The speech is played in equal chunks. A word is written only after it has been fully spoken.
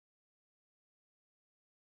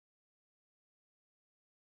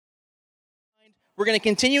We're going to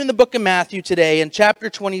continue in the book of Matthew today in chapter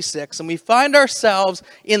 26, and we find ourselves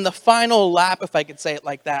in the final lap, if I could say it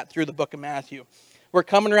like that, through the book of Matthew. We're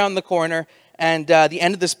coming around the corner, and the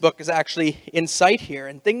end of this book is actually in sight here,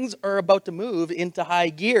 and things are about to move into high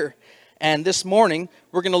gear. And this morning,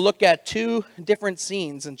 we're going to look at two different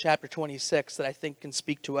scenes in chapter 26 that I think can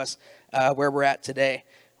speak to us where we're at today.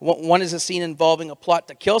 One is a scene involving a plot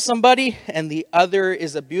to kill somebody, and the other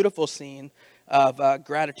is a beautiful scene of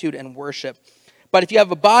gratitude and worship. But if you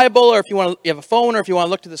have a Bible, or if you have a phone, or if you want to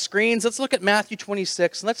look to the screens, let's look at Matthew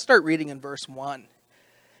 26, and let's start reading in verse 1.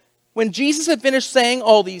 When Jesus had finished saying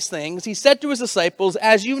all these things, he said to his disciples,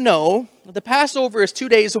 "As you know, the Passover is 2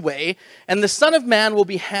 days away, and the Son of Man will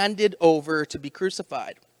be handed over to be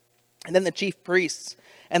crucified." And then the chief priests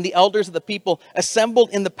and the elders of the people assembled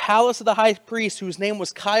in the palace of the high priest, whose name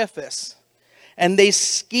was Caiaphas, and they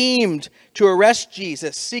schemed to arrest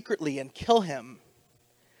Jesus secretly and kill him.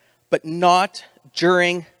 But not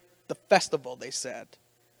during the festival, they said,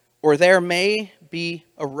 or there may be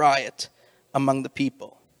a riot among the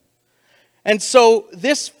people. And so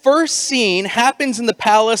this first scene happens in the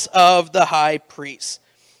palace of the high priest.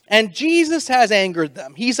 And Jesus has angered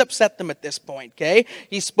them. He's upset them at this point, okay?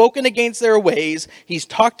 He's spoken against their ways. He's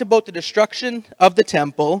talked about the destruction of the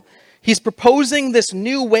temple. He's proposing this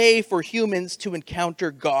new way for humans to encounter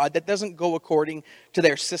God that doesn't go according to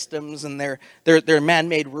their systems and their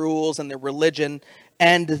man-made rules and their religion.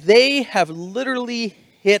 And they have literally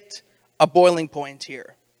hit a boiling point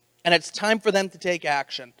here. And it's time for them to take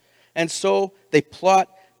action. And so they plot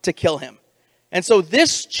to kill him. And so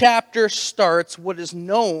this chapter starts what is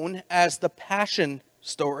known as the Passion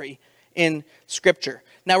story in Scripture.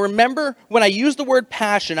 Now remember, when I use the word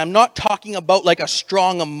passion, I'm not talking about like a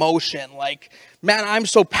strong emotion. Like, man, I'm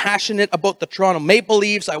so passionate about the Toronto Maple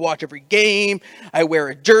Leafs. I watch every game. I wear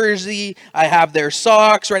a jersey. I have their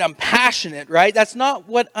socks, right? I'm passionate, right? That's not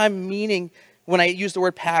what I'm meaning when I use the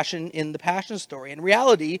word passion in the Passion story. In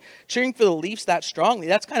reality, cheering for the Leafs that strongly,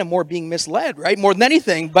 that's kind of more being misled, right? More than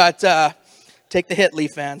anything, but take the hit,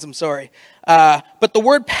 Leaf fans, I'm sorry. But the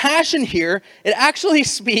word passion here, it actually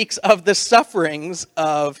speaks of the sufferings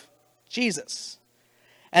of Jesus.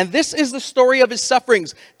 And this is the story of his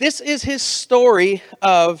sufferings. This is his story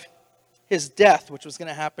of his death, which was going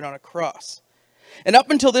to happen on a cross. And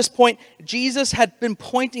up until this point, Jesus had been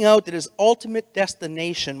pointing out that his ultimate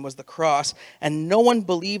destination was the cross, and no one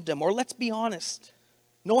believed him. Or let's be honest,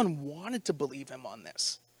 no one wanted to believe him on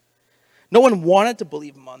this. No one wanted to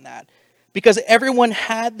believe him on that, because everyone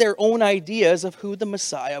had their own ideas of who the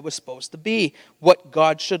Messiah was supposed to be, what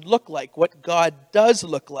God should look like, what God does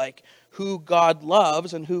look like, who God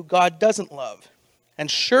loves and who God doesn't love.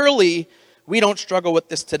 And surely we don't struggle with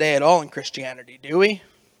this today at all in Christianity, do we?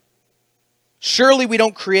 Surely we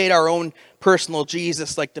don't create our own personal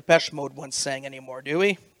Jesus like Depeche Mode once sang anymore, do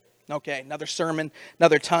we? Okay, another sermon,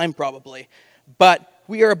 another time probably. But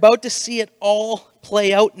we are about to see it all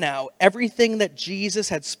play out now. Everything that Jesus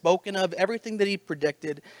had spoken of, everything that he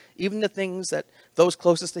predicted, even the things that those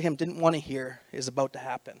closest to him didn't want to hear, is about to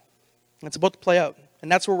happen. It's about to play out,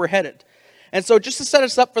 and that's where we're headed. And so just to set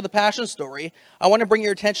us up for the Passion story, I want to bring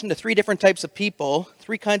your attention to three different types of people,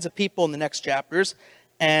 three kinds of people in the next chapters.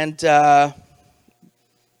 And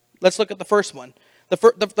let's look at the first one.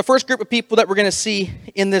 The first group of people that we're going to see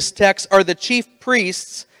in this text are the chief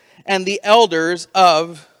priests and the elders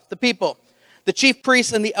of the people. The chief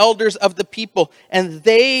priests and the elders of the people. And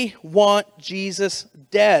they want Jesus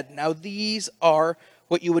dead. Now these are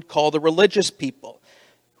what you would call the religious people.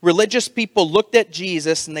 Religious people looked at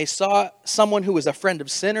Jesus and they saw someone who was a friend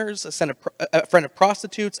of sinners, a friend of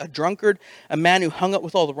prostitutes, a drunkard, a man who hung out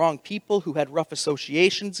with all the wrong people, who had rough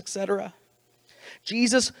associations, etc.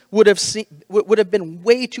 Jesus would have been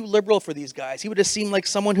way too liberal for these guys. He would have seemed like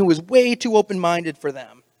someone who was way too open-minded for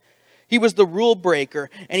them. He was the rule breaker,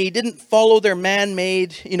 and he didn't follow their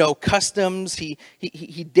man-made, customs. He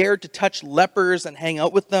dared to touch lepers and hang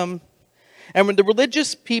out with them. And when the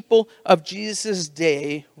religious people of Jesus'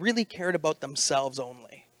 day really cared about themselves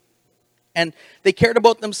only. And they cared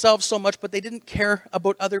about themselves so much, but they didn't care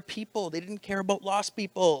about other people. They didn't care about lost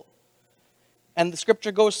people. And the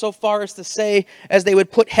scripture goes so far as to say, as they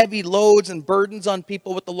would put heavy loads and burdens on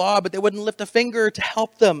people with the law, but they wouldn't lift a finger to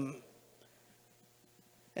help them.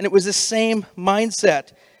 And it was the same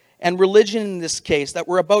mindset and religion in this case that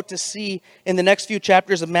we're about to see in the next few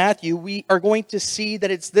chapters of Matthew. We are going to see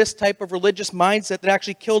that it's this type of religious mindset that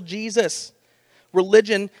actually killed Jesus.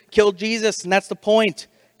 Religion killed Jesus, and that's the point.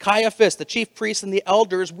 Caiaphas, the chief priest and the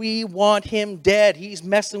elders, we want him dead. He's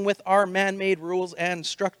messing with our man-made rules and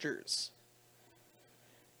structures.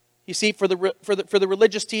 You see, for the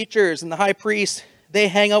religious teachers and the high priests, They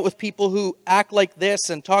hang out with people who act like this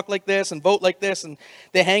and talk like this and vote like this. And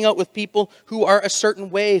they hang out with people who are a certain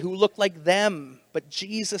way, who look like them. But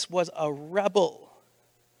Jesus was a rebel.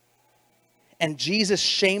 And Jesus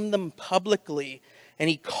shamed them publicly. And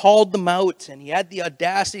he called them out. And he had the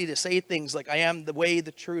audacity to say things like, I am the way,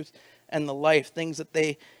 the truth, and the life. Things that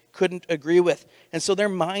they couldn't agree with. And so their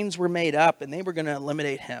minds were made up. And they were going to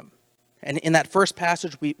eliminate him. And in that first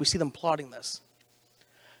passage, we see them plotting this.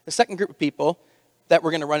 The second group of people that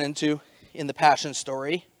we're going to run into in the Passion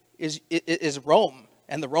story is Rome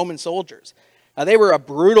and the Roman soldiers. Now, they were a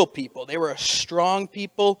brutal people. They were a strong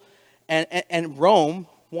people, and Rome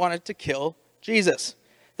wanted to kill Jesus.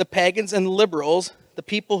 The pagans and liberals, the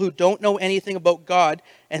people who don't know anything about God,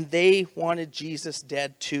 and they wanted Jesus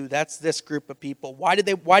dead too. That's this group of people. Why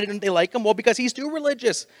didn't they like him? Well, because he's too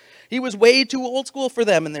religious. He was way too old school for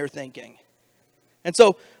them in their thinking. And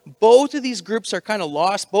so both of these groups are kind of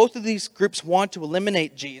lost. Both of these groups want to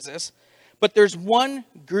eliminate Jesus. But there's one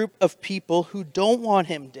group of people who don't want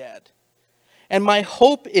him dead. And my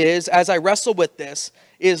hope is, as I wrestle with this,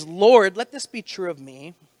 is, Lord, let this be true of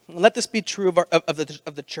me. And let this be true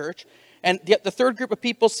of the church. And yet the third group of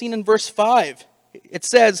people seen in verse 5. It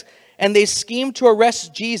says, and they schemed to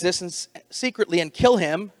arrest Jesus secretly and kill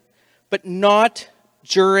him, but not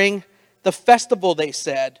during the festival, they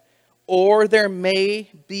said. Or there may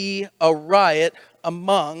be a riot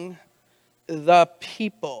among the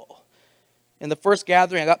people. In the first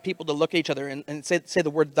gathering, I got people to look at each other and say the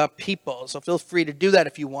word the people. So feel free to do that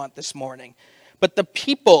if you want this morning. But the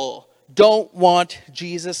people don't want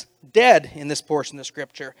Jesus dead in this portion of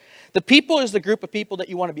Scripture. The people is the group of people that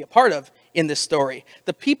you want to be a part of in this story.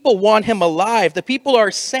 The people want him alive. The people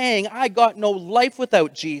are saying, I got no life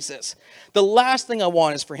without Jesus. The last thing I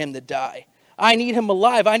want is for him to die. I need him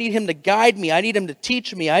alive. I need him to guide me. I need him to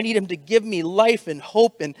teach me. I need him to give me life and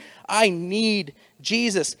hope. And I need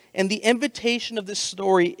Jesus. And the invitation of this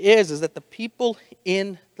story is that the people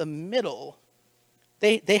in the middle,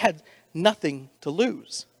 they had nothing to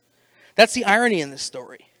lose. That's the irony in this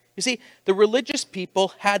story. You see, the religious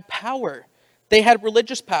people had power. They had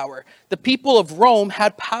religious power. The people of Rome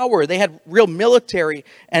had power. They had real military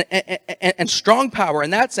and strong power in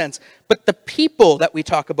that sense. But the people that we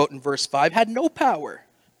talk about in verse 5 had no power.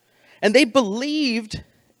 And they believed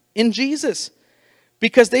in Jesus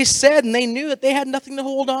because they said and they knew that they had nothing to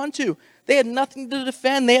hold on to. They had nothing to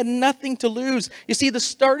defend. They had nothing to lose. You see, the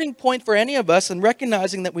starting point for any of us in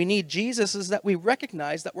recognizing that we need Jesus is that we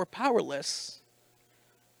recognize that we're powerless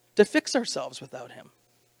to fix ourselves without him.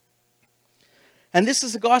 And this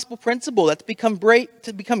is a gospel principle that to become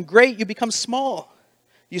great, you become small.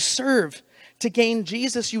 You serve. To gain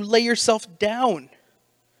Jesus, you lay yourself down.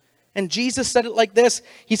 And Jesus said it like this.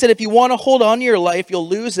 He said, if you want to hold on to your life, you'll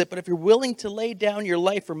lose it. But if you're willing to lay down your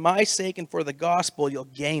life for my sake and for the gospel, you'll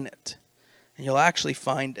gain it. And you'll actually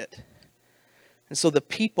find it. And so the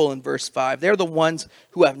people in verse 5, they're the ones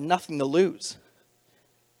who have nothing to lose.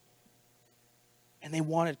 And they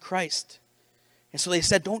wanted Christ. And so they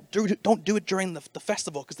said, don't do it during the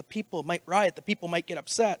festival because the people might riot. The people might get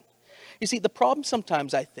upset. You see, the problem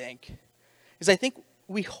sometimes, I think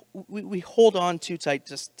we hold on too tight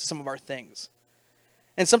to some of our things.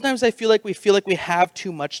 And sometimes I feel like we have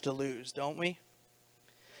too much to lose, don't we?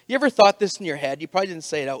 You ever thought this in your head? You probably didn't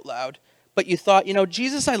say it out loud. But you thought,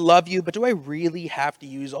 Jesus, I love you, but do I really have to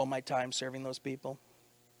use all my time serving those people?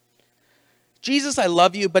 Jesus, I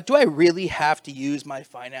love you, but do I really have to use my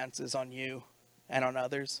finances on you and on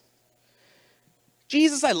others?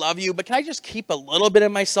 Jesus, I love you, but can I just keep a little bit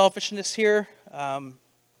of my selfishness here? And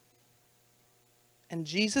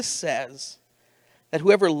Jesus says that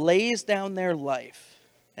whoever lays down their life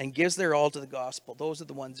and gives their all to the gospel, those are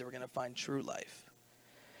the ones that are going to find true life.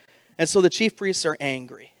 And so the chief priests are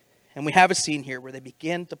angry. And we have a scene here where they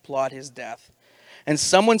begin to plot his death. And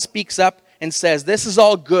someone speaks up and says, this is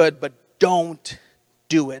all good, but don't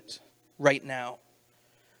do it right now.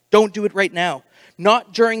 Don't do it right now.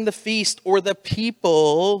 Not during the feast, or the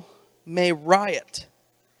people may riot.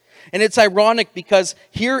 And it's ironic because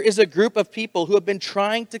here is a group of people who have been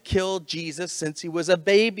trying to kill Jesus since he was a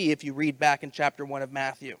baby, if you read back in chapter 1 of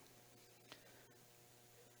Matthew.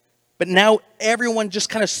 But now everyone just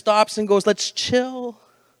kind of stops and goes, let's chill.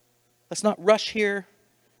 Let's not rush here.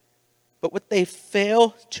 But what they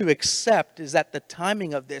fail to accept is that the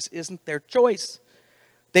timing of this isn't their choice.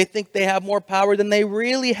 They think they have more power than they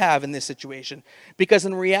really have in this situation. Because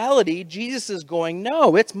in reality, Jesus is going,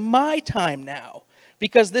 no, it's my time now.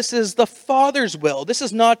 Because this is the Father's will. This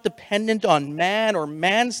is not dependent on man or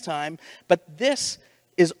man's time, but this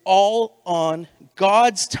is all on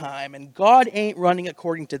God's time, and God ain't running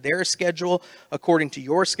according to their schedule, according to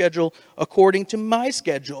your schedule, according to my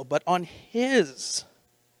schedule, but on His.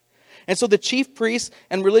 And so the chief priests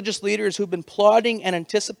and religious leaders who've been plotting and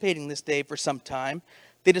anticipating this day for some time,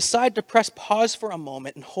 they decide to press pause for a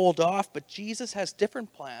moment and hold off, but Jesus has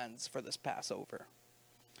different plans for this Passover.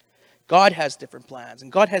 God has different plans,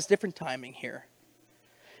 and God has different timing here.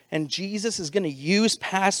 And Jesus is going to use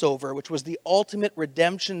Passover, which was the ultimate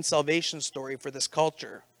redemption salvation story for this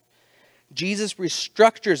culture. Jesus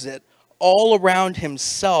restructures it all around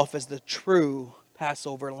himself as the true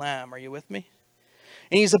Passover lamb. Are you with me?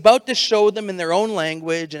 And he's about to show them in their own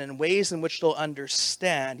language and in ways in which they'll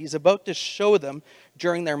understand. He's about to show them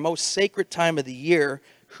during their most sacred time of the year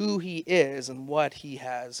who he is and what he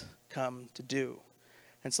has come to do.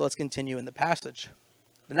 And so let's continue in the passage,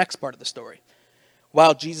 the next part of the story.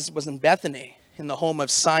 While Jesus was in Bethany, in the home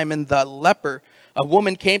of Simon the leper, a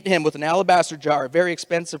woman came to him with an alabaster jar, a very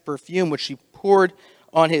expensive perfume, which she poured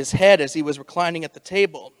on his head as he was reclining at the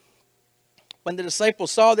table. When the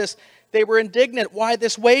disciples saw this, they were indignant. "Why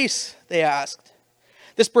this waste?" they asked.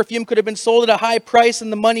 "This perfume could have been sold at a high price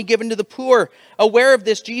and the money given to the poor." Aware of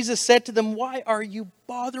this, Jesus said to them, "Why are you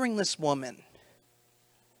bothering this woman?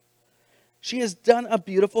 She has done a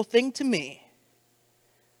beautiful thing to me.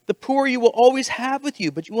 The poor you will always have with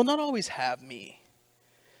you, but you will not always have me.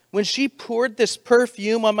 When she poured this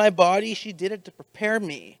perfume on my body, she did it to prepare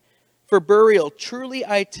me for burial. Truly,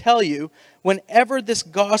 I tell you, whenever this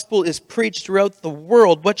gospel is preached throughout the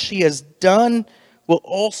world, what she has done will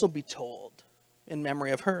also be told in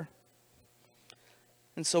memory of her."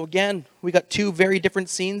 And so again, we got two very different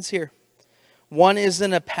scenes here. One is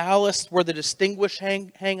in a palace where the distinguished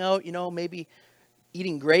hang out, maybe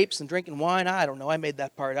eating grapes and drinking wine. I don't know, I made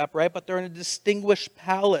that part up, right? But they're in a distinguished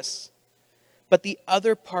palace. But the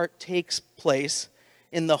other part takes place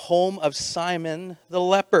in the home of Simon the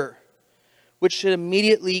leper, which should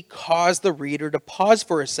immediately cause the reader to pause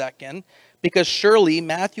for a second, because surely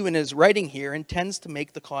Matthew in his writing here intends to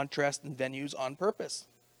make the contrast in venues on purpose.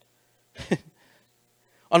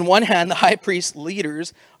 On one hand, the high priest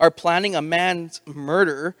leaders are planning a man's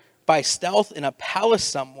murder by stealth in a palace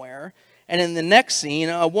somewhere, and in the next scene,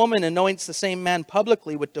 a woman anoints the same man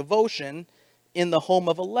publicly with devotion in the home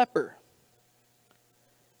of a leper.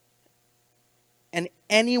 And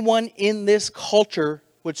anyone in this culture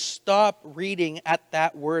would stop reading at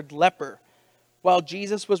that word leper while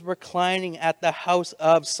Jesus was reclining at the house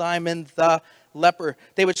of Simon the leper.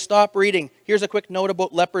 They would stop reading. Here's a quick note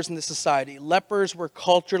about lepers in this society. Lepers were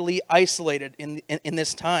culturally isolated in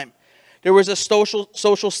this time. There was a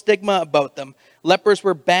social stigma about them. Lepers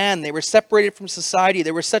were banned. They were separated from society.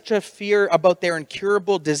 There was such a fear about their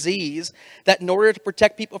incurable disease that in order to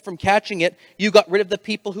protect people from catching it, you got rid of the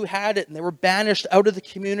people who had it, and they were banished out of the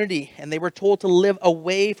community, and they were told to live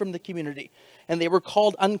away from the community, and they were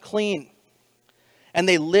called unclean. And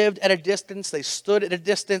they lived at a distance. They stood at a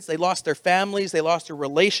distance. They lost their families. They lost their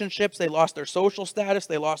relationships. They lost their social status.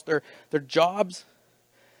 They lost their jobs.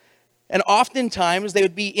 And oftentimes, they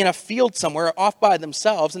would be in a field somewhere off by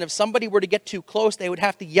themselves, and if somebody were to get too close, they would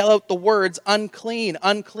have to yell out the words, "Unclean,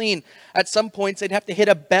 unclean." At some points, they'd have to hit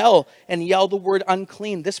a bell and yell the word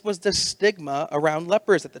 "unclean." This was the stigma around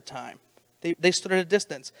lepers at the time. They stood at a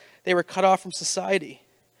distance. They were cut off from society.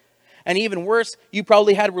 And even worse, you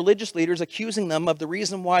probably had religious leaders accusing them of the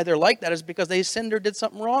reason why they're like that is because they sinned or did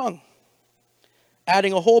something wrong,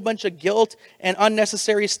 adding a whole bunch of guilt and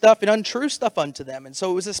unnecessary stuff and untrue stuff unto them. And so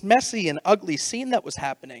it was this messy and ugly scene that was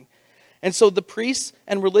happening. And so the priests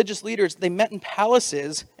and religious leaders, they met in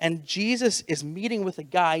palaces, and Jesus is meeting with a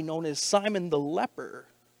guy known as Simon the leper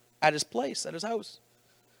at his place, at his house.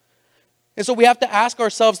 And so we have to ask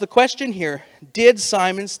ourselves the question here, did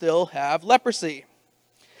Simon still have leprosy?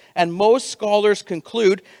 And most scholars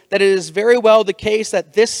conclude that it is very well the case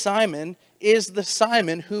that this Simon is the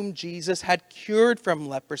Simon whom Jesus had cured from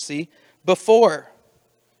leprosy before.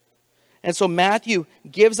 And so Matthew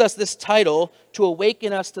gives us this title to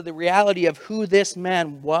awaken us to the reality of who this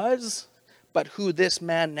man was, but who this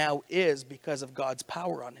man now is because of God's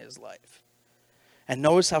power on his life. And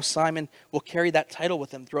notice how Simon will carry that title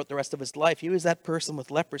with him throughout the rest of his life. He was that person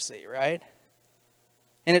with leprosy, right?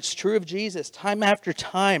 And it's true of Jesus, time after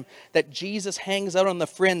time, that Jesus hangs out on the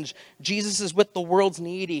fringe. Jesus is with the world's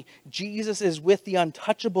needy. Jesus is with the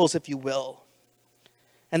untouchables, if you will.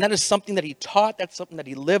 And that is something that he taught, that's something that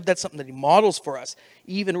he lived, that's something that he models for us,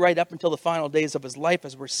 even right up until the final days of his life,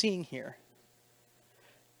 as we're seeing here.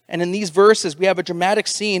 And in these verses, we have a dramatic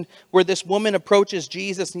scene where this woman approaches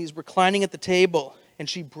Jesus and he's reclining at the table. and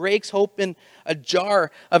she breaks open a jar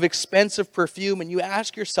of expensive perfume. And you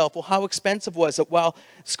ask yourself, well, how expensive was it? Well,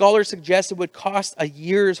 scholars suggest it would cost a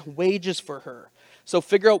year's wages for her. So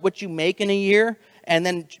figure out what you make in a year, and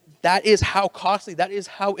then that is how costly, that is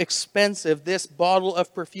how expensive this bottle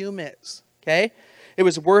of perfume is. Okay? It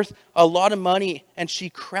was worth a lot of money, and she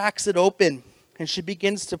cracks it open, and she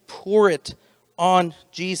begins to pour it on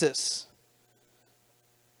Jesus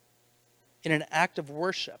in an act of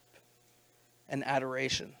worship and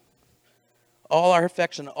adoration. All our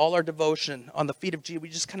affection, all our devotion on the feet of Jesus. We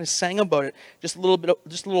just kind of sang about it just a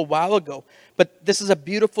little while ago. But this is a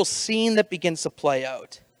beautiful scene that begins to play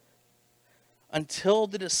out until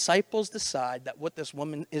the disciples decide that what this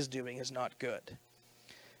woman is doing is not good.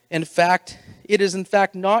 In fact, it is in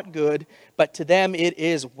fact not good, but to them it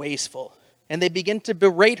is wasteful. And they begin to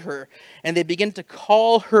berate her, and they begin to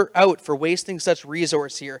call her out for wasting such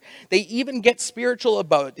resource here. They even get spiritual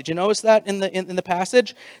about it. Did you notice that in the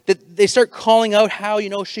passage? That they start calling out how,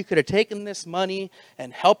 she could have taken this money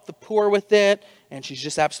and helped the poor with it, and she's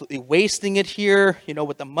just absolutely wasting it here,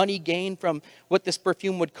 with the money gained from what this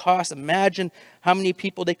perfume would cost. Imagine how many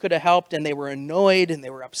people they could have helped, and they were annoyed, and they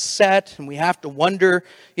were upset, and we have to wonder,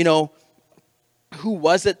 who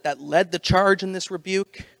was it that led the charge in this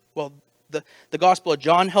rebuke? Well, the Gospel of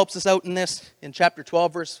John helps us out in this, in chapter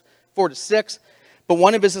 12, verse 4-6. But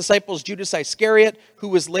one of his disciples, Judas Iscariot, who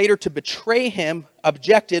was later to betray him,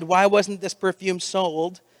 objected, why wasn't this perfume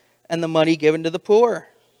sold and the money given to the poor?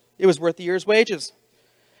 It was worth a year's wages.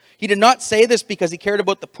 He did not say this because he cared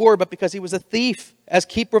about the poor, but because he was a thief. As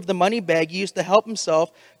keeper of the money bag, he used to help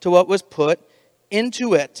himself to what was put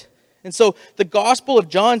into it. And so the Gospel of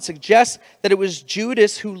John suggests that it was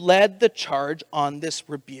Judas who led the charge on this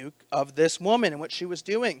rebuke of this woman and what she was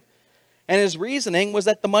doing. And his reasoning was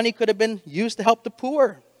that the money could have been used to help the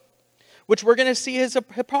poor, which we're going to see his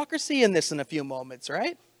hypocrisy in this in a few moments,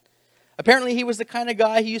 right? Apparently he was the kind of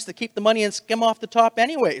guy who used to keep the money and skim off the top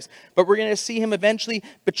anyways. But we're going to see him eventually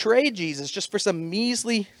betray Jesus just for some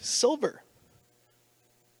measly silver.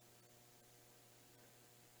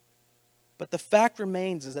 But the fact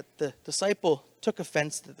remains is that the disciple took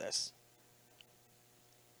offense to this.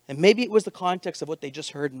 And maybe it was the context of what they just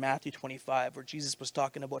heard in Matthew 25, where Jesus was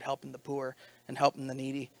talking about helping the poor and helping the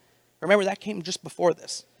needy. Remember, that came just before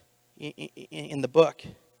this in the book.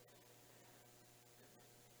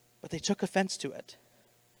 But they took offense to it.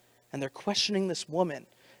 And they're questioning this woman.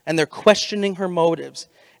 And they're questioning her motives.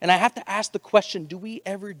 And I have to ask the question, do we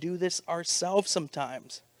ever do this ourselves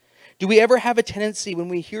sometimes? Do we ever have a tendency when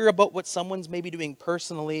we hear about what someone's maybe doing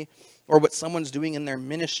personally or what someone's doing in their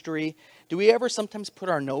ministry, do we ever sometimes put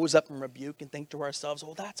our nose up and rebuke and think to ourselves,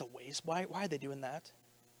 oh, that's a waste. Why are they doing that?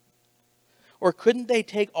 Or couldn't they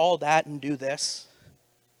take all that and do this?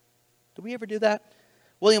 Do we ever do that?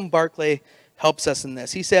 William Barclay helps us in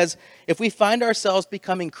this. He says, if we find ourselves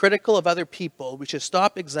becoming critical of other people, we should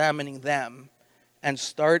stop examining them and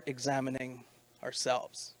start examining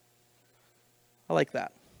ourselves. I like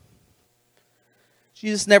that.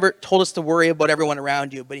 Jesus never told us to worry about everyone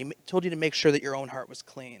around you, but he told you to make sure that your own heart was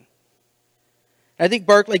clean. And I think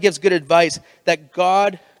Barclay gives good advice that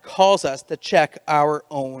God calls us to check our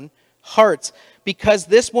own hearts, because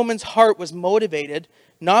this woman's heart was motivated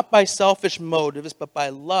not by selfish motives, but by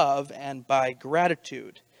love and by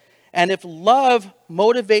gratitude. And if love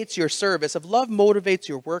motivates your service, if love motivates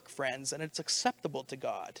your work, friends, then it's acceptable to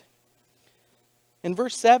God. In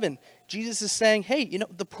verse 7, Jesus is saying, hey,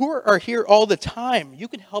 the poor are here all the time. You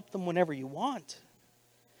can help them whenever you want.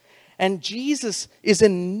 And Jesus is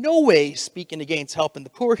in no way speaking against helping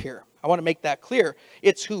the poor here. I want to make that clear.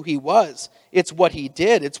 It's who he was. It's what he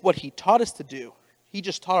did. It's what he taught us to do. He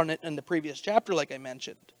just taught on it in the previous chapter, like I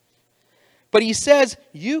mentioned. But he says,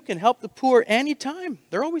 you can help the poor anytime.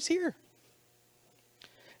 They're always here.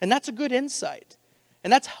 And that's a good insight.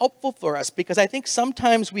 And that's helpful for us, because I think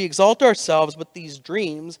sometimes we exalt ourselves with these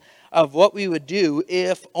dreams of what we would do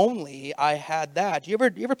if only I had that. You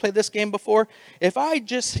ever played this game before? If I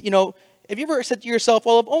just, have you ever said to yourself,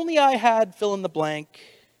 well, if only I had fill in the blank,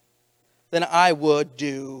 then I would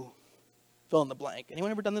do fill in the blank. Anyone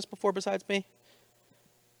ever done this before besides me?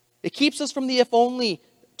 It keeps us from the if only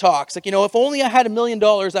talks. Like, if only I had $1 million,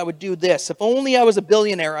 I would do this. If only I was a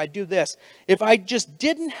billionaire, I'd do this. If I just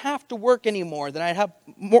didn't have to work anymore, then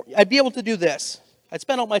I'd be able to do this. I'd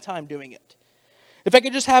spend all my time doing it. If I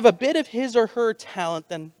could just have a bit of his or her talent,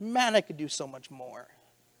 then man, I could do so much more.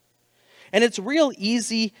 And it's real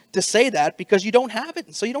easy to say that because you don't have it,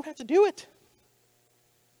 and so you don't have to do it.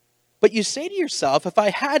 But you say to yourself, if I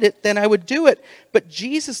had it, then I would do it. But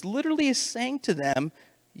Jesus literally is saying to them,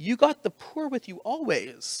 you got the poor with you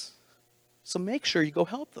always, so make sure you go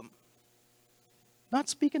help them. Not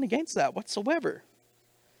speaking against that whatsoever.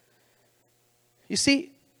 You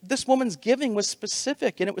see, this woman's giving was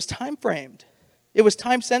specific and it was time framed. It was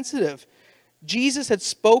time sensitive. Jesus had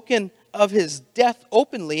spoken of his death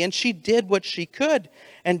openly, and she did what she could.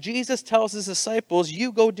 And Jesus tells his disciples,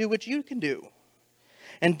 you go do what you can do.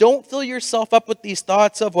 And don't fill yourself up with these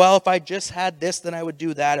thoughts of, well, if I just had this, then I would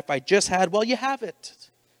do that. If I just had, well, you have it.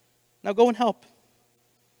 Now go and help.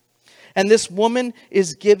 And this woman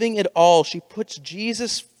is giving it all. She puts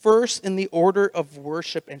Jesus first in the order of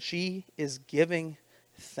worship, and she is giving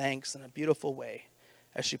thanks in a beautiful way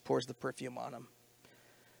as she pours the perfume on him.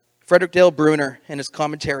 Frederick Dale Bruner, in his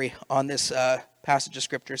commentary on this passage of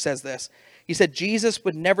Scripture, says this. He said, Jesus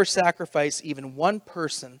would never sacrifice even one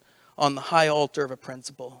person on the high altar of a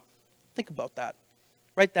principle. Think about that.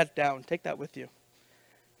 Write that down. Take that with you.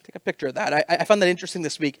 Take a picture of that. I found that interesting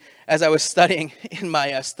this week as I was studying in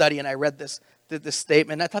my study, and I read this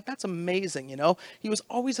statement. I thought, that's amazing, you know. He was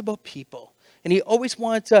always about people, and he always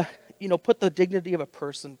wanted to, put the dignity of a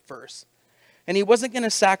person first. And he wasn't going to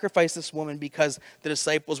sacrifice this woman because the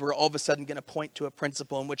disciples were all of a sudden going to point to a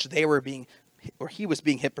principle in which he was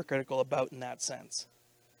being hypocritical about in that sense.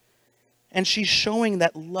 And she's showing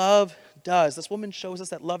that love does. This woman shows us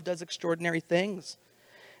that love does extraordinary things.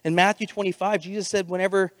 In Matthew 25, Jesus said,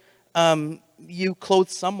 whenever you clothe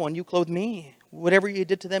someone, you clothe me. Whatever you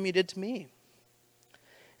did to them, you did to me.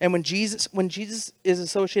 And when Jesus is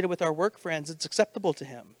associated with our work, friends, it's acceptable to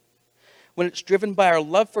him. When it's driven by our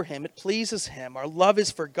love for him, it pleases him. Our love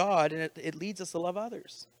is for God, and it leads us to love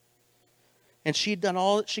others. And she'd done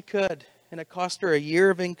all that she could, and it cost her a year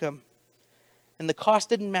of income. And the cost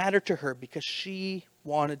didn't matter to her because she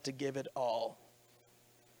wanted to give it all.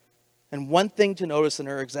 And one thing to notice in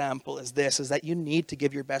her example is that you need to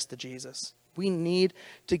give your best to Jesus. We need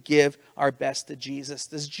to give our best to Jesus.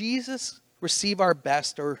 Does Jesus receive our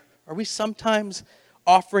best, or are we sometimes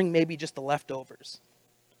offering maybe just the leftovers?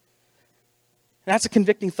 And that's a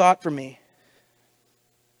convicting thought for me.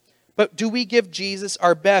 But do we give Jesus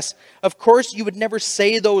our best? Of course, you would never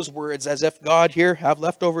say those words as if, God, here, have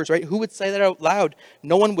leftovers, right? Who would say that out loud?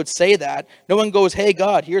 No one would say that. No one goes, hey,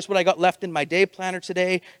 God, here's what I got left in my day planner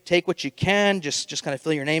today. Take what you can. Just kind of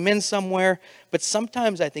fill your name in somewhere. But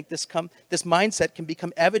sometimes I think this mindset can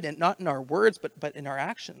become evident, not in our words, but in our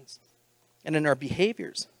actions and in our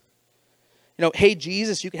behaviors. Hey,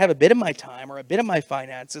 Jesus, you can have a bit of my time or a bit of my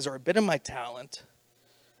finances or a bit of my talent,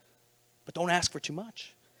 but don't ask for too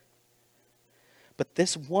much. But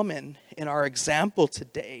this woman in our example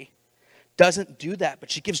today doesn't do that,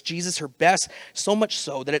 but she gives Jesus her best, so much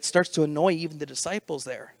so that it starts to annoy even the disciples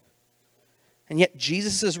there. And yet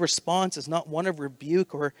Jesus' response is not one of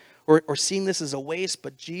rebuke or seeing this as a waste,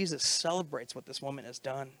 but Jesus celebrates what this woman has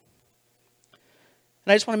done.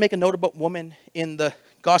 And I just want to make a note about woman in the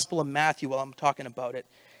Gospel of Matthew while I'm talking about it.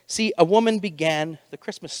 See, a woman began the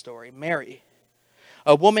Christmas story, Mary.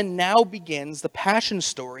 A woman now begins the Passion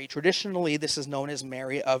story. Traditionally, this is known as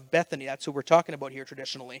Mary of Bethany. That's who we're talking about here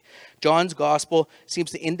traditionally. John's Gospel seems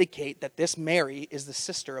to indicate that this Mary is the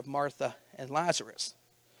sister of Martha and Lazarus.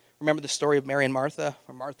 Remember the story of Mary and Martha,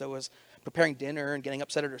 where Martha was preparing dinner and getting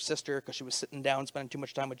upset at her sister because she was sitting down spending too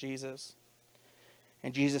much time with Jesus.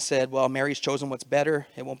 And Jesus said, well, Mary's chosen what's better.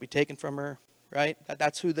 It won't be taken from her, right?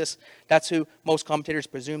 That's who most commentators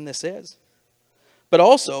presume this is. But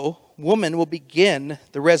also, woman will begin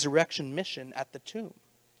the resurrection mission at the tomb.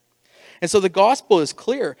 And so the gospel is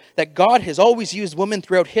clear that God has always used women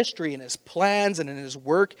throughout history in his plans and in his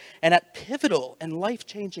work and at pivotal and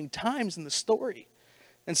life-changing times in the story.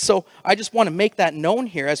 And so I just want to make that known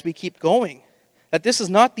here as we keep going, that this is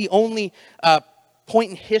not the only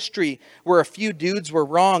point in history where a few dudes were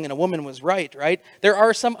wrong and a woman was right? There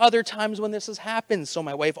are some other times when this has happened, so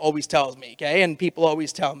my wife always tells me, okay? And people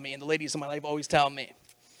always tell me, and the ladies in my life always tell me.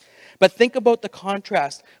 But think about the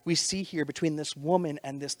contrast we see here between this woman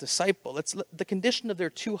and this disciple. The condition of their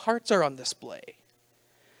two hearts are on display.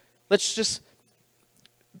 Let's just,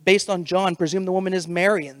 based on John, presume the woman is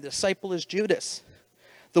Mary and the disciple is Judas.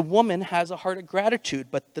 The woman has a heart of gratitude,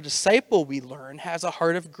 but the disciple, we learn, has a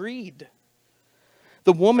heart of greed.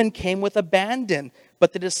 The woman came with abandon,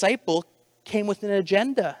 but the disciple came with an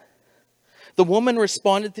agenda. The woman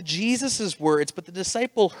responded to Jesus' words, but the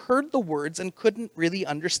disciple heard the words and couldn't really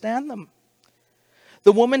understand them.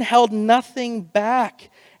 The woman held nothing back,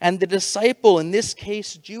 and the disciple, in this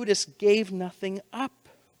case Judas, gave nothing up.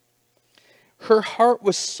 Her heart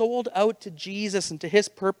was sold out to Jesus and to his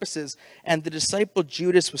purposes, and the disciple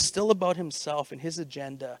Judas was still about himself and his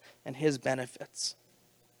agenda and his benefits.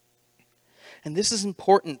 And this is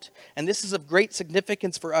important, and this is of great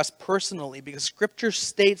significance for us personally, because Scripture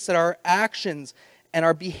states that our actions and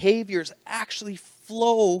our behaviors actually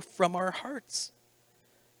flow from our hearts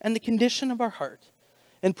and the condition of our heart.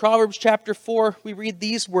 In Proverbs chapter 4, we read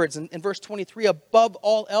these words in verse 23, above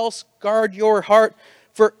all else, guard your heart,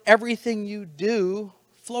 for everything you do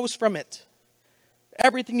flows from it.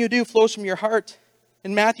 Everything you do flows from your heart.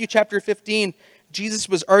 In Matthew chapter 15, Jesus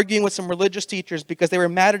was arguing with some religious teachers because they were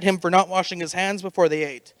mad at him for not washing his hands before they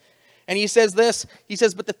ate. And he says this, he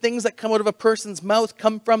says, but the things that come out of a person's mouth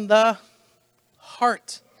come from the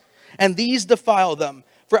heart, and these defile them.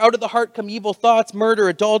 For out of the heart come evil thoughts, murder,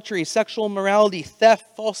 adultery, sexual immorality,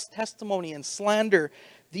 theft, false testimony, and slander.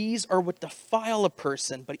 These are what defile a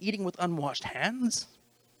person, but eating with unwashed hands,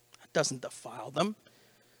 that doesn't defile them.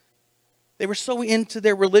 They were so into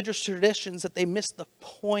their religious traditions that they missed the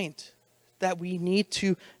point that we need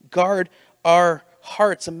to guard our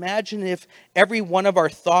hearts. Imagine if every one of our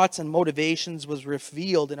thoughts and motivations was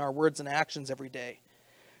revealed in our words and actions every day.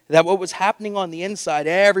 That what was happening on the inside,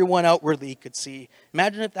 everyone outwardly could see.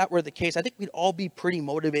 Imagine if that were the case. I think we'd all be pretty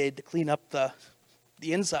motivated to clean up the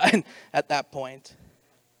inside at that point.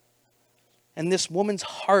 And this woman's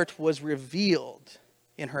heart was revealed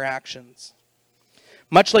in her actions.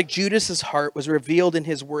 Much like Judas's heart was revealed in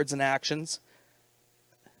his words and actions,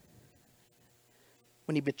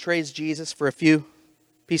 when he betrays Jesus for a few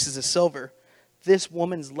pieces of silver, this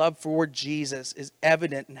woman's love for Jesus is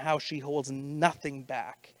evident in how she holds nothing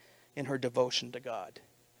back in her devotion to God.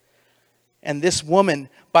 And this woman,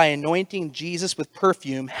 by anointing Jesus with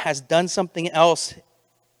perfume, has done something else,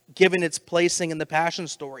 given its placing in the Passion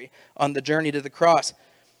story on the journey to the cross.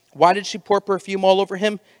 Why did she pour perfume all over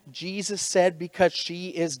him? Jesus said, because she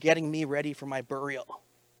is getting me ready for my burial.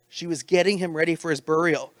 She was getting him ready for his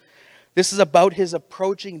burial. This is about his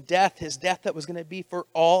approaching death, his death that was going to be for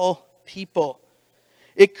all people.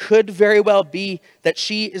 It could very well be that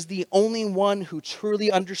she is the only one who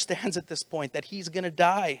truly understands at this point that he's going to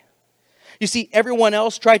die. You see, everyone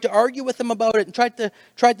else tried to argue with him about it and tried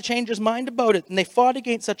to change his mind about it. And they fought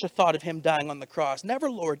against such a thought of him dying on the cross.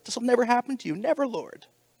 Never, Lord. This will never happen to you. Never, Lord.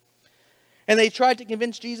 And they tried to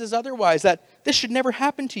convince Jesus otherwise, that this should never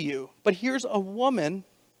happen to you. But here's a woman,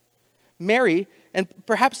 Mary, and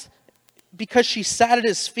perhaps because she sat at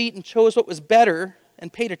his feet and chose what was better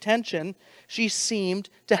and paid attention, she seemed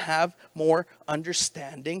to have more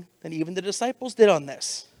understanding than even the disciples did on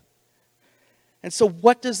this. And so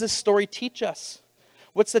what does this story teach us?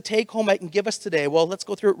 What's the take home I can give us today? Well, let's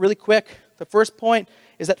go through it really quick. The first point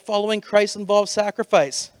is that following Christ involves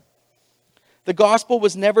sacrifice. The gospel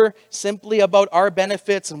was never simply about our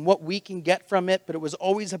benefits and what we can get from it, but it was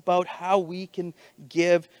always about how we can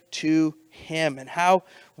give to him and how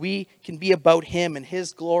we can be about him and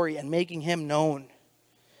his glory and making him known.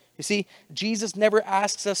 You see, Jesus never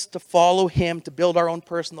asks us to follow him to build our own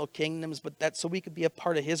personal kingdoms, but that's so we could be a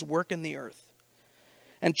part of his work in the earth.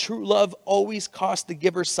 And true love always costs the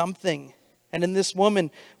giver something. And in this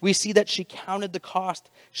woman, we see that she counted the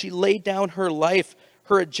cost. She laid down her life,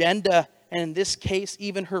 her agenda, and in this case,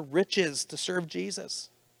 even her riches to serve Jesus.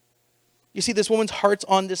 You see, this woman's heart's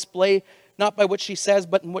on display, not by what she says,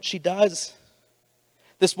 but in what she does.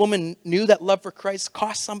 This woman knew that love for Christ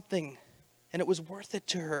cost something, and it was worth it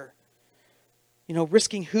to her. You know,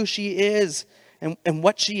 risking who she is and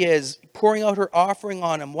what she is, pouring out her offering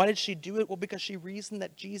on him. Why did she do it? Well, because she reasoned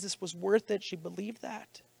that Jesus was worth it. She believed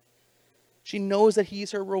that. She knows that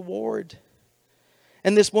he's her reward.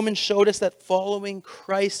 And this woman showed us that following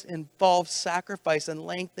Christ involves sacrifice and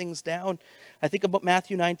laying things down. I think about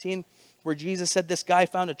Matthew 19, where Jesus said this guy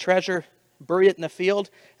found a treasure, buried it in a field,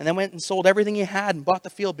 and then went and sold everything he had and bought the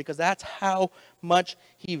field because that's how much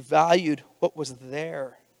he valued what was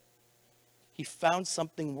there. He found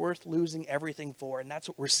something worth losing everything for, and that's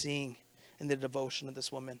what we're seeing in the devotion of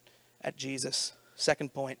this woman at Jesus.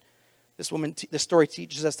 Second point, this story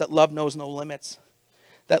teaches us that love knows no limits.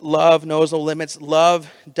 That love knows no limits.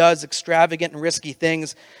 Love does extravagant and risky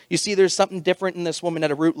things. You see, there's something different in this woman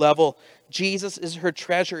at a root level. Jesus is her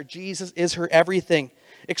treasure. Jesus is her everything.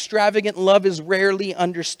 Extravagant love is rarely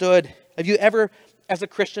understood. Have you ever, as a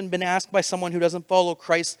Christian, been asked by someone who doesn't follow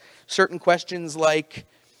Christ certain questions like,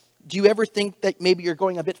 do you ever think that maybe you're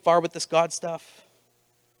going a bit far with this God stuff?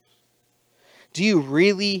 Do you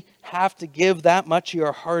really have to give that much of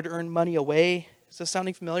your hard-earned money away? Is this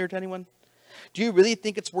sounding familiar to anyone? Do you really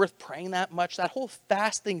think it's worth praying that much? That whole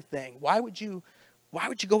fasting thing, why would you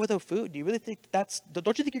go without food? Do you really think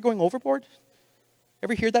don't you think you're going overboard?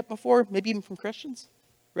 Ever hear that before? Maybe even from Christians,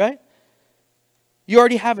 right? You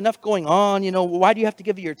already have enough going on, why do you have to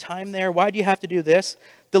give your time there? Why do you have to do this?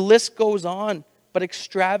 The list goes on. But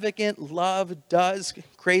extravagant love does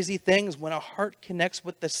crazy things. When a heart connects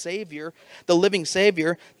with the Savior, the living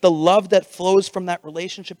Savior, the love that flows from that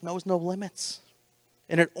relationship knows no limits.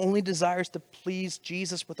 And it only desires to please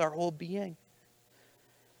Jesus with our whole being.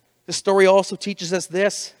 The story also teaches us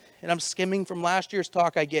this, and I'm skimming from last year's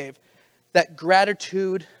talk I gave, that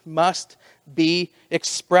gratitude must be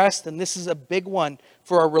expressed. And this is a big one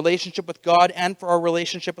for our relationship with God and for our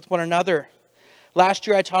relationship with one another. Last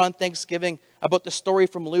year I taught on Thanksgiving about the story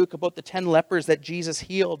from Luke about the 10 lepers that Jesus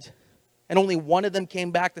healed. And only one of them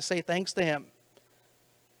came back to say thanks to him.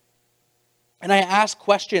 And I asked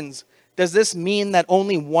questions. Does this mean that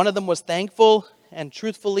only one of them was thankful? And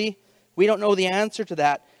truthfully, we don't know the answer to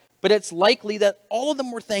that. But it's likely that all of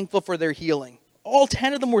them were thankful for their healing. All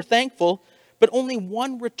 10 of them were thankful, but only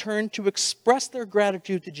one returned to express their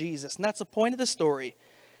gratitude to Jesus. And that's the point of the story.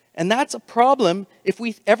 And that's a problem if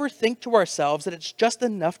we ever think to ourselves that it's just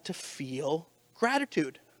enough to feel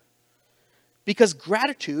gratitude. Because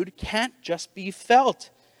gratitude can't just be felt,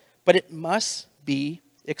 but it must be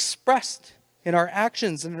expressed in our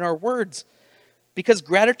actions and in our words. Because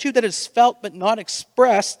gratitude that is felt but not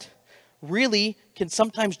expressed really can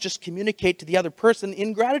sometimes just communicate to the other person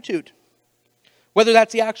ingratitude. Whether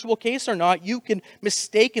that's the actual case or not, you can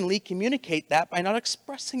mistakenly communicate that by not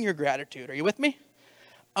expressing your gratitude. Are you with me?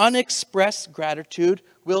 Unexpressed gratitude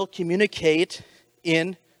will communicate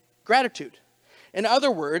in gratitude. In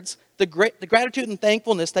other words, the gratitude and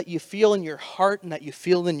thankfulness that you feel in your heart and that you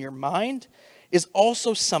feel in your mind is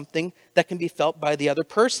also something that can be felt by the other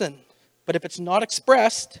person. But if it's not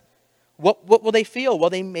expressed, what will they feel? Well,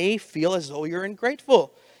 they may feel as though you're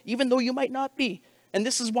ungrateful, even though you might not be. And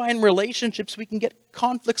this is why in relationships we can get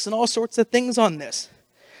conflicts and all sorts of things on this.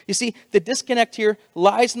 You see, the disconnect here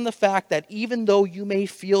lies in the fact that even though you may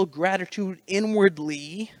feel gratitude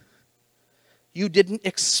inwardly, you didn't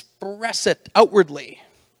express it outwardly.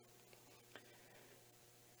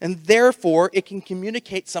 And therefore, it can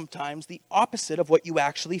communicate sometimes the opposite of what you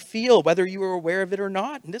actually feel, whether you are aware of it or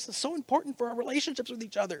not. And this is so important for our relationships with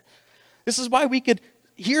each other. This is why we could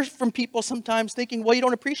hear from people sometimes thinking, well, you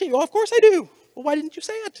don't appreciate me. Well, of course I do. Well, why didn't you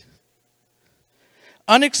say it?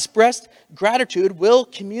 Unexpressed gratitude will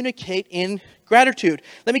communicate in gratitude.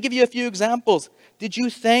 Let me give you a few examples. Did you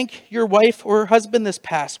thank your wife or husband this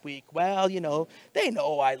past week? Well, they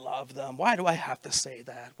know I love them. Why do I have to say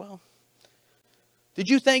that? Well, did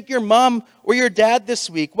you thank your mom or your dad this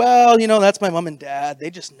week? Well, that's my mom and dad. They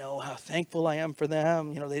just know how thankful I am for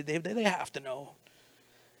them. They have to know.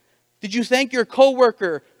 Did you thank your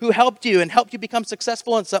coworker who helped you become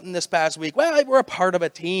successful in something this past week? Well, we're a part of a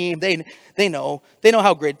team. They know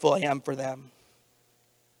how grateful I am for them.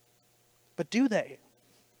 But do they?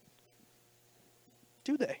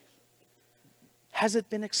 Do they? Has it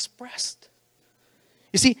been expressed?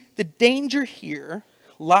 You see, the danger here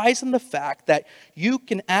lies in the fact that you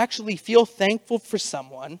can actually feel thankful for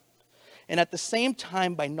someone, and at the same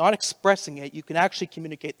time, by not expressing it, you can actually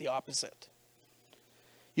communicate the opposite.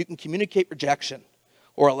 You can communicate rejection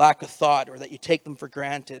or a lack of thought or that you take them for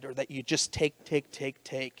granted or that you just take.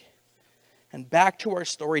 And back to our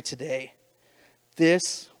story today,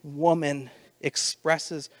 this woman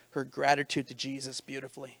expresses her gratitude to Jesus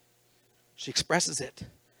beautifully. She expresses it.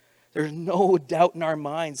 There's no doubt in our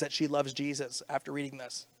minds that she loves Jesus after reading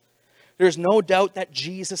this. There's no doubt that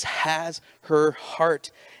Jesus has her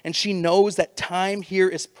heart. And she knows that time here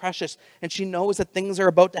is precious. And she knows that things are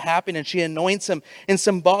about to happen. And she anoints him. And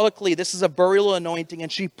symbolically, this is a burial anointing.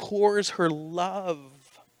 And she pours her love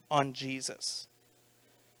on Jesus.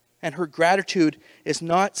 And her gratitude is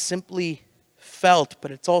not simply felt,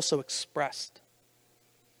 but it's also expressed.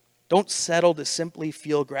 Don't settle to simply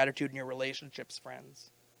feel gratitude in your relationships,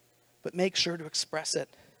 friends. But make sure to express it.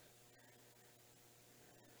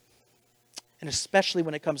 And especially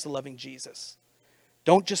when it comes to loving Jesus.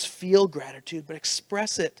 Don't just feel gratitude, but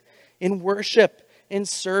express it in worship, in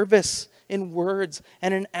service, in words,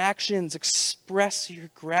 and in actions. Express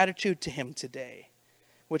your gratitude to him today.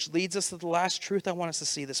 Which leads us to the last truth I want us to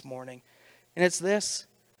see this morning. And it's this,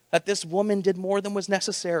 that this woman did more than was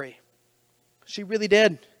necessary. She really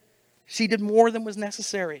did. She did more than was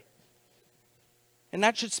necessary. And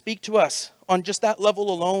that should speak to us on just that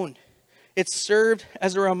level alone. It served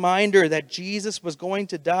as a reminder that Jesus was going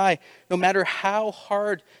to die, no matter how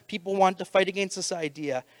hard people want to fight against this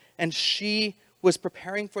idea. And she was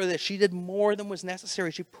preparing for this. She did more than was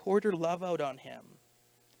necessary. She poured her love out on him.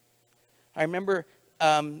 I remember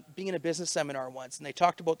being in a business seminar once, and they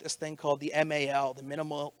talked about this thing called the MAL, the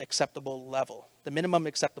minimum acceptable level. The minimum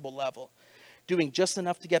acceptable level. Doing just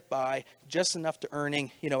enough to get by, just enough to earning,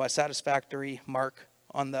 a satisfactory mark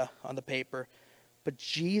on the paper. But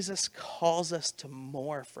Jesus calls us to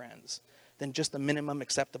more, friends, than just the minimum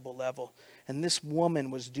acceptable level. And this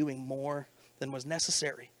woman was doing more than was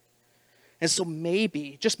necessary. And so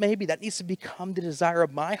maybe, just maybe, that needs to become the desire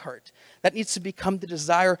of my heart. That needs to become the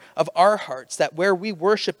desire of our hearts, that where we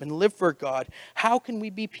worship and live for God, how can we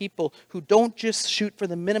be people who don't just shoot for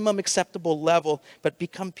the minimum acceptable level, but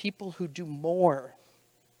become people who do more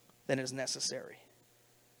than is necessary?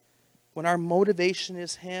 When our motivation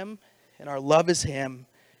is Him and our love is Him,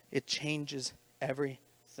 it changes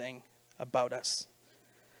everything about us.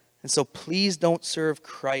 And so please don't serve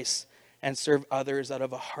Christ and serve others out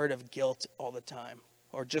of a heart of guilt all the time,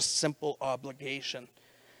 or just simple obligation.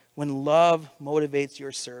 When love motivates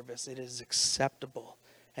your service, it is acceptable,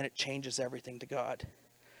 and it changes everything to God.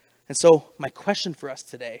 And so my question for us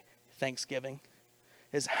today, Thanksgiving,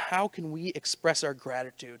 is how can we express our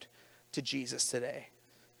gratitude to Jesus today?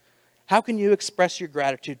 How can you express your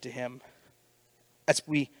gratitude to Him as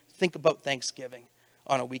we think about Thanksgiving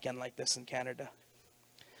on a weekend like this in Canada?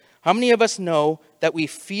 How many of us know that we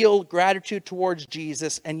feel gratitude towards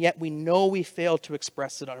Jesus, and yet we know we fail to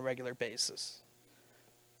express it on a regular basis?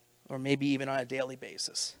 Or maybe even on a daily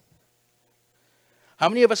basis? How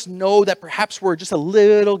many of us know that perhaps we're just a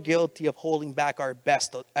little guilty of holding back our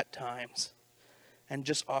best at times and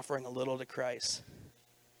just offering a little to Christ?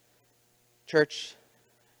 Church,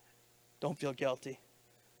 don't feel guilty.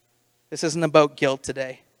 This isn't about guilt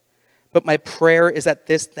today. But my prayer is that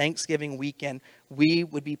this Thanksgiving weekend, we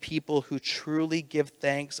would be people who truly give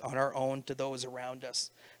thanks on our own to those around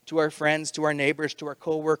us, to our friends, to our neighbors, to our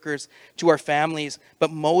co-workers, to our families,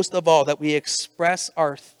 but most of all, that we express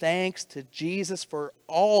our thanks to Jesus for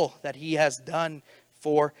all that He has done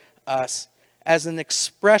for us as an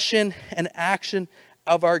expression and action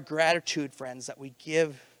of our gratitude, friends, that we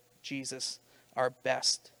give Jesus our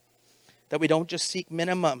best, that we don't just seek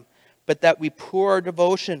minimum, but that we pour our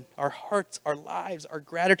devotion, our hearts, our lives, our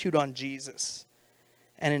gratitude on Jesus.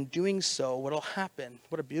 And in doing so, what will happen,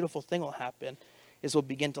 what a beautiful thing will happen, is we'll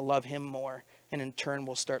begin to love Him more, and in turn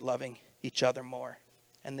we'll start loving each other more.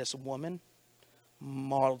 And this woman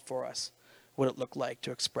modeled for us what it looked like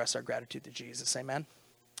to express our gratitude to Jesus. Amen?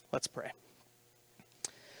 Let's pray.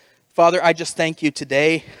 Father, I just thank You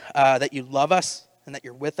today that You love us and that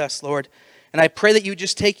You're with us, Lord. And I pray that You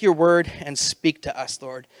just take Your word and speak to us,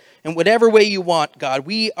 Lord. In whatever way You want, God,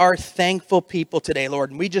 we are thankful people today,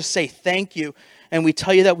 Lord. And we just say thank You. And we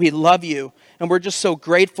tell You that we love You. And we're just so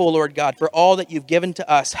grateful, Lord God, for all that You've given to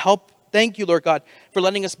us. Thank You, Lord God, for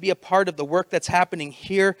letting us be a part of the work that's happening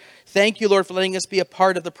here. Thank You, Lord, for letting us be a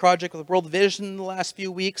part of the project with World Vision in the last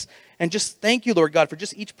few weeks. And just thank You, Lord God, for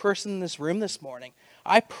just each person in this room this morning.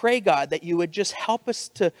 I pray, God, that You would just help us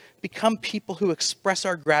to become people who express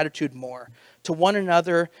our gratitude more to one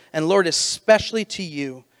another, and Lord, especially to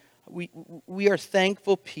You. We are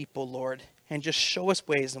thankful people, Lord, and just show us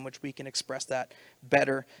ways in which we can express that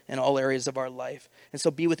better in all areas of our life. And so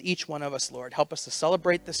be with each one of us, Lord. Help us to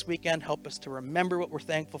celebrate this weekend. Help us to remember what we're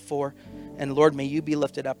thankful for. And Lord, may You be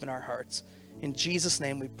lifted up in our hearts. In Jesus'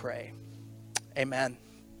 name we pray. Amen.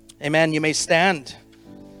 Amen. You may stand.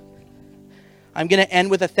 I'm going to end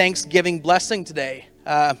with a Thanksgiving blessing today.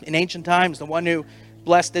 In ancient times, the one who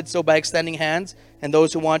blessed did so by extending hands, and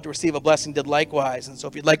those who want to receive a blessing did likewise. And so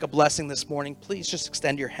if you'd like a blessing this morning, please just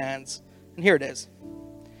extend your hands. And here it is.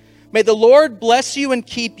 May the Lord bless you and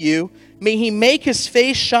keep you. May He make His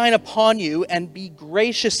face shine upon you and be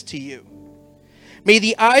gracious to you. May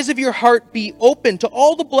the eyes of your heart be open to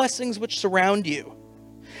all the blessings which surround you.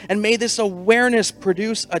 And may this awareness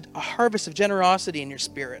produce a harvest of generosity in your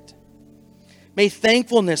spirit. May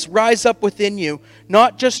thankfulness rise up within you,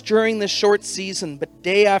 not just during this short season, but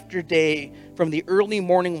day after day, from the early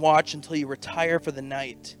morning watch until you retire for the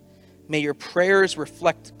night. May your prayers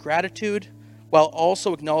reflect gratitude, while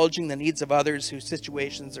also acknowledging the needs of others whose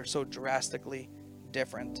situations are so drastically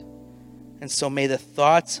different. And so may the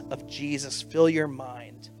thoughts of Jesus fill your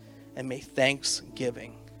mind, and may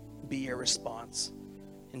thanksgiving be your response.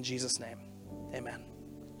 In Jesus' name, amen.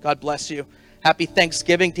 God bless you. Happy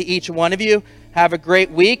Thanksgiving to each one of you. Have a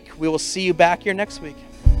great week. We will see you back here next week.